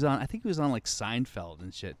his name. He was on. I think he was on like Seinfeld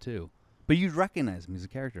and shit too. But you'd recognize him. He's a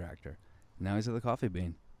character actor. Now he's at the coffee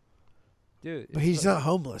bean. Dude. But it's he's like- not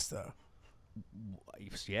homeless though.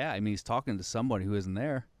 Yeah, I mean he's talking to somebody who isn't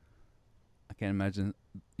there. I can't imagine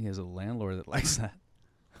he has a landlord that likes that.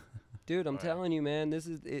 Dude, I'm Right. telling you, man, this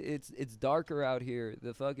is it's darker out here.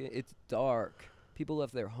 It's dark. People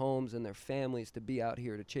left their homes and their families to be out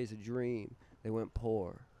here to chase a dream. They went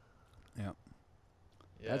poor. Yeah.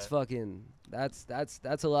 Yeah. That's fucking that's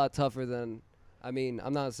a lot tougher than I mean,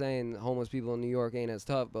 I'm not saying homeless people in New York ain't as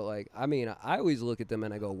tough, but like I mean, I always look at them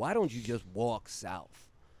and I go, "Why don't you just walk south?"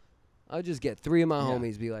 I just get 3 of my Yeah.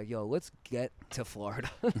 homies be like, "Yo, let's get to Florida."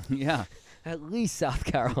 Yeah. At least South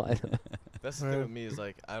Carolina. That's the Right. thing with me is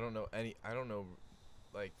like I don't know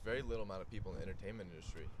like very little amount of people in the entertainment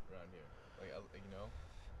industry around here. Like you know,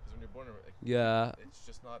 because when you're born, like, Yeah. it's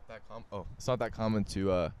just not that it's not that common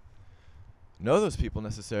to know those people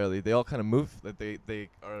necessarily. They all kind of move. That they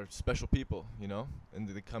are special people, you know, and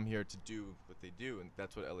they come here to do what they do, and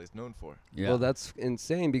that's what LA's known for. Yeah. Well, that's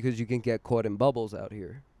insane because you can get caught in bubbles out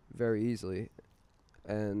here very easily,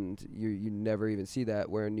 and you never even see that.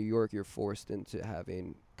 Where in New York, you're forced into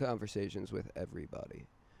having conversations with everybody.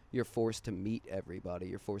 You're forced to meet everybody.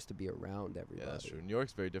 You're forced to be around everybody. Yeah, that's true. New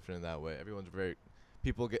York's very different in that way. Everyone's very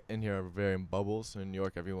people get in here are very in bubbles. So in New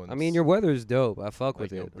York, everyone's. I mean, your weather's dope. I fuck Like,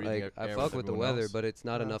 with you know, it. breathing Like air I with fuck with the everyone weather, else. but it's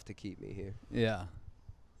not Yeah. enough to keep me here. yeah.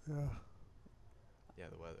 Yeah. Yeah,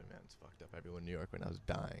 the weather, man, it's fucked up. Everyone in New York right now is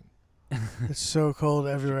dying. It's so cold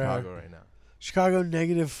everywhere. Chicago right now. Chicago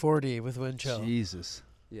 -40 with wind chill. Jesus.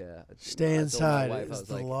 Yeah. Stay I told my inside wife, I is was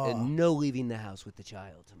the like, law. "And no leaving the house with the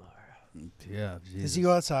child tomorrow." Yeah. Jesus. Does he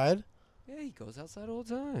go outside? Yeah, he goes outside all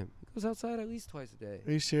the time. He goes outside at least twice a day.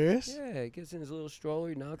 Are you serious? Yeah, he gets in his little stroller,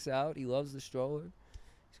 he knocks out, he loves the stroller.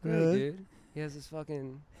 He's great, Really? dude. He has this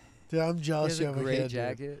fucking Dude, I'm he jealous has you a have a gray kid. Dude.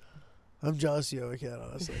 jacket. I'm jealous you have a kid,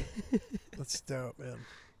 honestly. That's dope, man.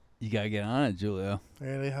 You gotta get on it, Julio. I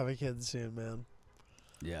gotta have a kid soon, man.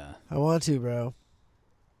 Yeah. I want to, bro.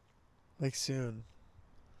 Like soon.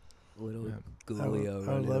 Little Yeah. Julio I would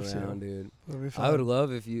running love to. around, dude. It'll be I would fun.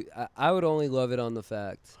 love if you I would only love it on the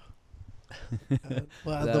fact Well,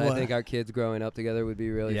 that the I what? think our kids growing up together would be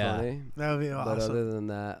really Yeah. funny. That would be But awesome. other than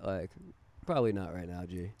that, like probably not right now,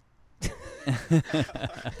 G.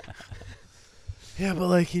 Yeah, but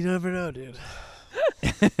like you never know, dude.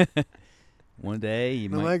 One day you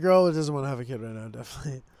No, might. my girl doesn't want to have a kid right now,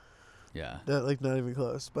 definitely. Yeah. That like not even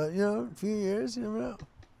close. But you know, a few years, you never know.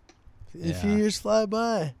 A few Yeah. years fly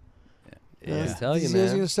by. Yeah. Just tell you, These years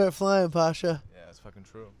man. are gonna start flying, Pasha. Yeah, it's fucking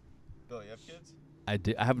true. Bill, you have kids? I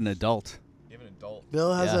do. I have an adult. You have an adult.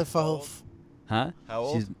 Bill has Yeah. a phone. Old? Huh? How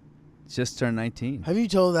old? She's just turned 19. Have you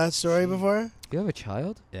told that story before? You have a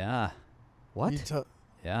child? Yeah. What? You to-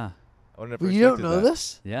 Yeah. I would never well, you don't expected know that.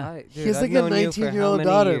 this? Yeah. Dude, He has I've like a known you for 19-year-old how many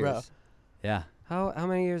daughter, years? bro. Yeah. How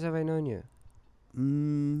many years have I known you?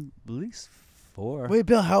 At least 4. Wait,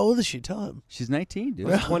 Bill, how old is she? Tell him. She's 19, dude.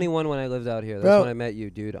 I was 21 when I lived out here. That's Bro. when I met you,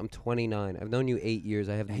 dude. I'm 29. I've known you 8 years.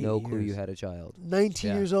 I have 8 no clue you years. had a child.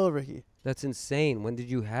 19 Yeah. years old, Ricky. That's insane. When did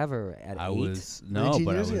you have her? At I 8? was no, 19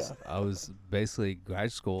 but years I was ago. I was basically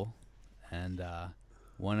grad school, and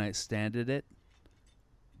one night standed it.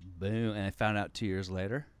 Boom, and I found out 2 years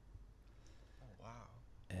later. Oh, wow.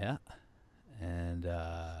 Yeah, and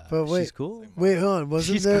But wait. she's cool. Wait, hold on.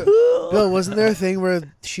 Wasn't She's there cool. Bill, wasn't there a thing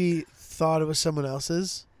where she thought it was someone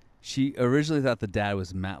else's? She originally thought the dad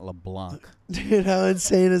was Matt LeBlanc Dude, how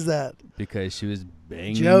insane is that? because she was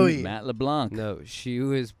banging Joey. Matt LeBlanc. No, she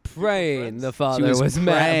was praying the She father was was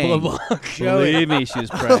Matt praying. LeBlanc. Believe me, she was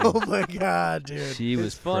praying. Oh my god, dude. She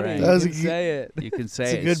was Funny. praying. You That was can a good- say it. You can say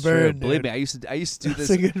It's a it. good It's true. burn, Believe dude. me, I used to do That's this.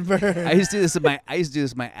 a good burn. I used to do this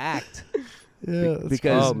in my act. yeah, that's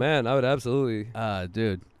because- Oh man, I would absolutely.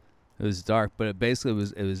 Dude, it was dark, but it basically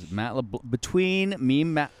was Matt LeBlanc between me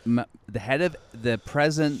and the head of the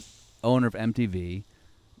present owner of MTV,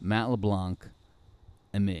 Matt LeBlanc,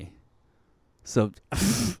 and me. So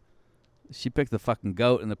she picked the fucking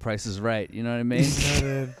goat, and the Price is Right. You know what I mean? Yeah,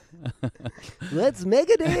 dude. Let's make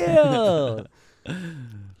a deal.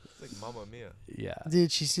 It's like Mamma Mia. Yeah,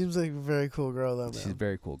 Dude, she seems like a very cool girl, though, man. she's a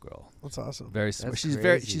very cool girl. That's awesome. Very smart. That's She's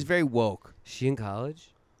crazy. very woke. She in college?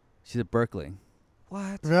 She's at Berkeley.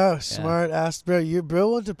 What? Bro, smart ass. Bro,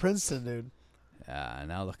 bro went to Princeton, dude.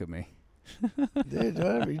 Now look at me. Dude,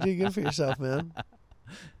 whatever. You did good for yourself, man.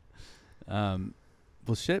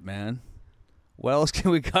 Well, shit, man. What else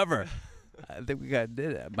can we cover? I think we did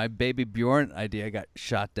it. My baby Bjorn idea got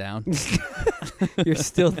shot down. You're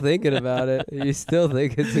still thinking about it. You still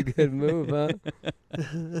think it's a good move, huh?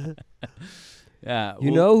 Yeah.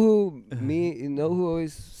 You know who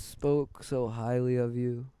always spoke so highly of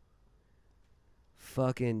you?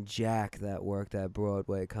 Fucking Jack that worked at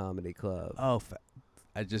Broadway Comedy Club. Oh,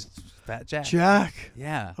 Fat Jack. Jack.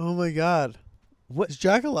 Yeah. Oh my god. What? Is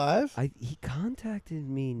Jack alive? He contacted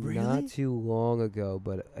me Really? not too long ago,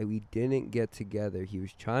 but we didn't get together. He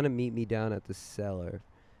was trying to meet me down at the Cellar,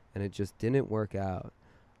 and it just didn't work out.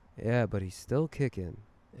 Yeah, but he's still kicking.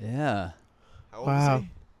 Yeah. How old Wow. is he?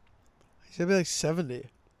 He should be like 70.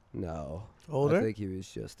 No. Older? I think he was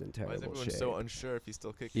just in Why is terrible everyone shape. so unsure if he's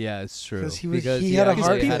still kicking? Yeah, it's true. Because he Because, had yeah, a because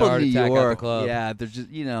heart he had attack. a heart attack at the club. Yeah, they're just,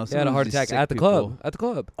 He had a some of heart these attack sick at the people- club. At the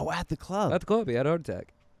club. Oh, at the club. At the club. He had a heart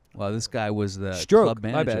attack. Well, this guy was the Stroke. club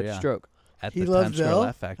manager. My bad. Yeah, Stroke. at He the loved Times Square Bill?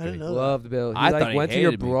 Laugh I Factory. didn't know that. Loved Bill. He I thought he went to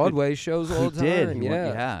your hated me. Broadway shows all He the time. did.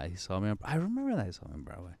 Yeah. He saw me. I remember that he saw me on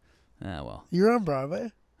Broadway. Ah, well. You're on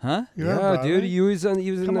Broadway? Huh? You're on Yeah, Broadway? dude. He was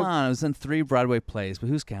in Come the on, I was in 3 Broadway plays, but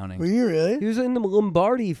who's counting? Were you really? He was in the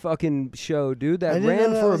Lombardi fucking show, dude. I That didn't ran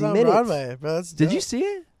know that for was a on minute. Broadway, bro. That's Did dope. you see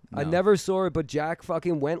it? I No. never saw it, but Jack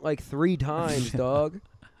fucking went like 3 times, dog.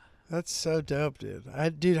 That's so dope, dude. I But I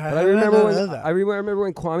did remember not when know that. I remember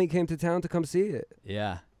when Kwame came to town to come see it.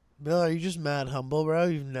 Yeah. Bill, are you just mad humble, bro?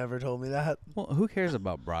 You've never told me that. Well, who cares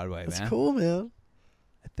about Broadway, That's man? cool, man.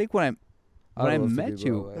 I think when I'd I love to met do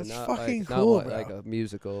you, Broadway, That's not fucking like, cool, not bro. like a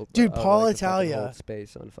musical, but Dude, I would Paul like to fucking Italia. hold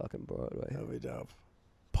space on fucking Broadway. That'd be dope.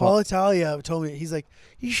 Paul Italia told me, he's like,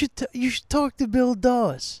 you should talk to Bill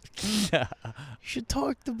Dawes. You should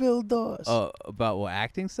talk to Bill Dawes. oh, about what,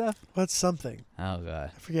 acting stuff? What's something? Oh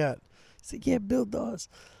god. I forgot. He's like, yeah, Bill Dawes.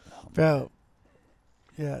 Bro.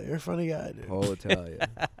 Yeah, you're a funny guy, dude. Paul Italia.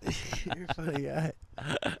 You're a funny guy.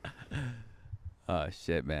 Oh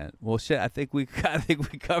shit, man. Well, shit. I think we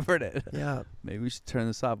covered it. Yeah. Maybe we should turn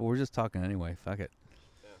this off. But we're just talking anyway. Fuck it.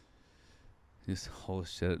 Just hold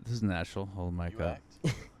shit. This is natural. Hold the mic You up.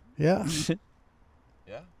 act? Yeah.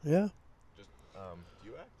 Yeah? Yeah. Just, do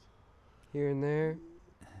you act? Here and there.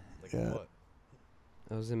 Like Yeah. what?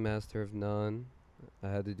 I was in Master of None. I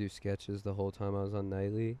had to do sketches the whole time I was on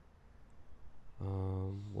Nightly.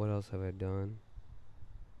 What else have I done?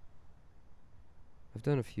 I've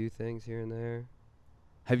done a few things here and there.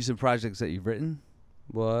 Have you some projects that you've written?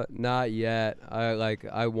 What? Not yet.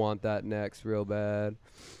 I want that next real bad.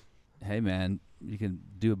 Hey, man, you can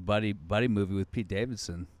do a buddy movie with Pete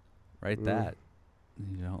Davidson. Write Mm. that.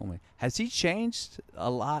 You know, homie. Has he changed a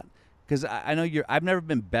lot? Because I know I've never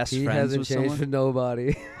been best He friends hasn't with changed someone. for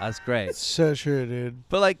nobody. That's great. It's so true, dude.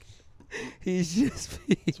 But like, He's just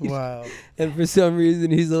It's wild. and for some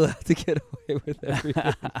reason he's allowed to get away with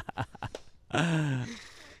everything.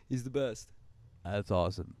 He's the best. that's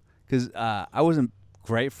awesome. Because I wasn't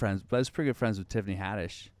great friends, but I was pretty good friends with Tiffany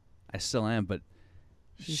Haddish. I still am, but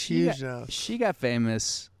She's she huge got, now. she got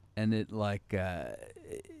famous, and it like, I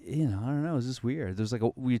don't know, it was just weird. There's like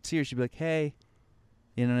we'd see her, she'd be like, "Hey,"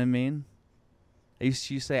 you know what I mean? I used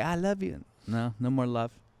to say, "I love you." No more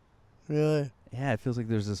love. Really? Yeah, it feels like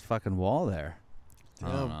there's this fucking wall there. I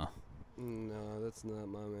Damn. don't know. No, that's not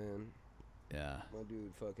my man. Yeah. My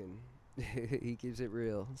dude fucking he keeps it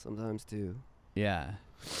real sometimes too. Yeah.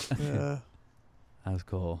 Yeah. That was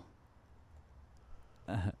cool.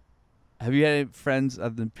 Have you had any friends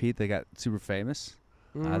other than Pete that got super famous?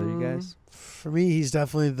 Either you guys? For me, he's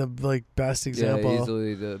definitely the best example. Yeah,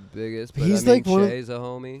 easily the biggest. But He's I mean, like one of- Che's a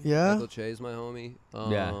homie. Yeah? Michael Che's my homie.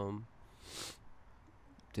 Yeah.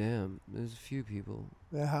 Damn, there's a few people.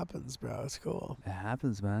 That happens, bro. It's cool. It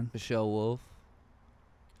happens, man. Michelle Wolf.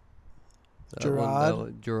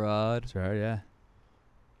 Gerard. Gerard. That's right. Yeah.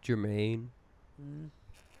 Jermaine.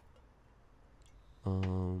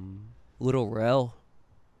 Mm. Little Rel.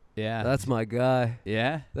 Yeah. That's my guy.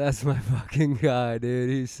 yeah. That's my fucking guy, dude.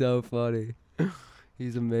 He's so funny.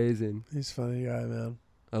 He's amazing. He's a funny guy, man.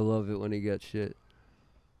 I love it when he gets shit.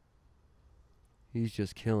 He's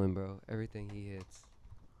just killing, bro. Everything he hits.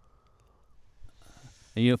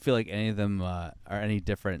 And you don't feel like any of them are any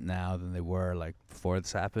different now than they were like before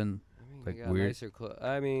this happened? I mean, Like they got weird? nicer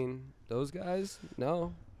I mean, those guys?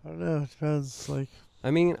 No. I don't know. It depends. Like,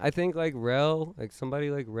 I mean, I think like Rel, like somebody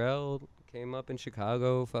like Rel came up in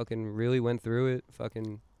Chicago, fucking really went through it,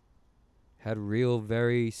 fucking had real,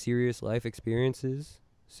 very serious life experiences.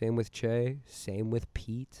 Same with Che, same with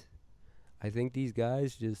Pete. I think these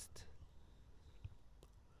guys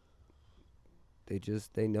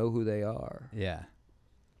they know who they are. Yeah.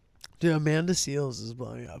 dude, Amanda Seals is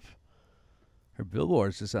blowing up. Her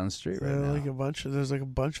billboard's just on the street right now. Like there's like a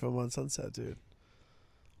bunch of them on Sunset, dude.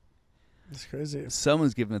 It's crazy.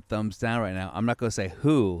 Someone's giving a thumbs down right now. I'm not going to say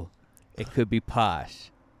who. It could be Posh.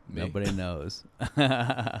 Me? Nobody knows. You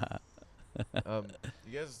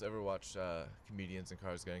guys ever watch comedians in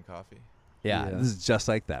cars getting coffee? Yeah, Yeah. this is just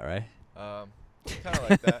like that, right? Kind of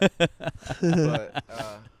like that. But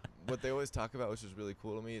what they always talk about, which is really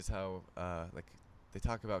cool to me, is how like they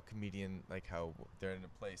talk about comedian, like how they're in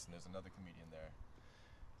a place and there's another comedian there.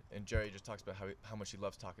 And Jerry just talks about how much he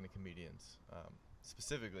loves talking to comedians,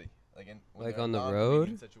 specifically like when Like they're on the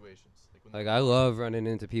non-comedian road? situations. When Like they're I love running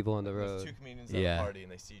into people on the there's road. two comedians at Yeah. a party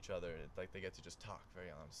and they see each other. And like they get to just talk very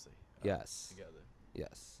honestly. Yes. Together.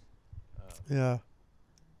 Yes. Yeah,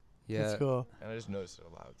 Yeah. that's cool. And I just noticed it a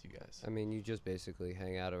lot with you guys. I mean, you just basically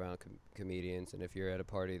hang out around comedians, and if you're at a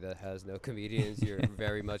party that has no comedians, you're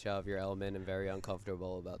very much out of your element and very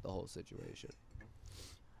uncomfortable about the whole situation.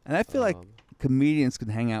 And I feel like Um, comedians can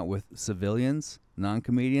hang out with civilians,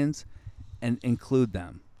 non-comedians, and include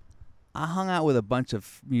them. I hung out with a bunch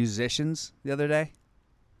of musicians the other day,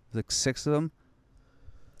 like 6 of them.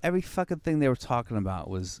 Every fucking thing they were talking about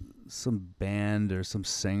was some band or some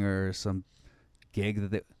singer or some gig that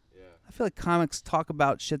they. Yeah. I feel like comics talk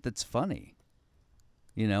about shit that's funny,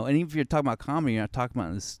 you know. And even if you're talking about comedy, you're not talking about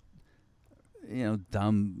in this,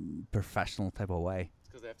 dumb professional type of way. It's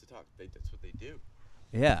because they have to talk. That's what they do.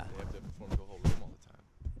 Yeah, They have to perform to a whole room all the time.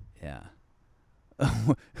 yeah.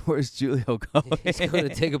 Where's Julio going? he's going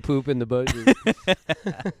to take a poop in the bushes.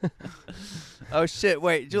 Oh shit!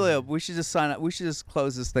 Wait, Julio, we should just sign up. We should just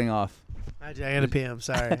close this thing off. I gotta pee. I'm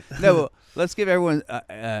sorry. No, but let's give everyone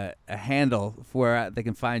a handle for where they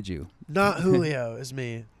can find you. Not Julio is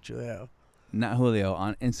me, Julio. Not Julio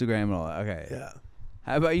on Instagram and all that. Okay. Yeah.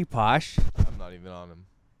 How about you, Posh? I'm not even on them.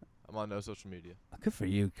 I'm on no social media. Good for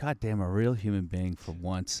you. God damn, a real human being for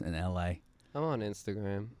once in LA. I'm on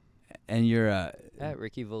Instagram And you're at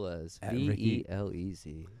Ricky Velez. At Ricky-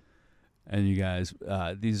 Velez. and you guys,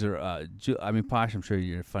 these are Posh, I'm sure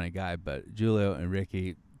you're a funny guy, but Julio and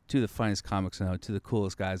Ricky, two of the funniest comics I know, two of the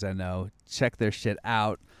coolest guys I know. Check their shit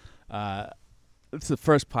out. It's the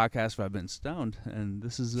first podcast where I've been stoned, and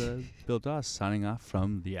this is Bill Doss signing off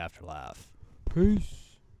from The Afterlaugh.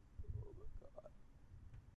 Peace.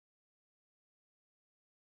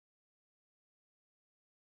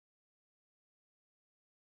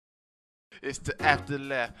 It's the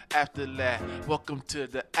afterlaugh, afterlaugh. Welcome to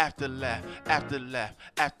the afterlaugh, afterlaugh,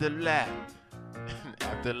 afterlaugh.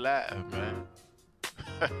 Afterlaugh, man.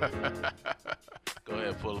 Go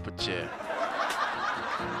ahead, pull up a chair.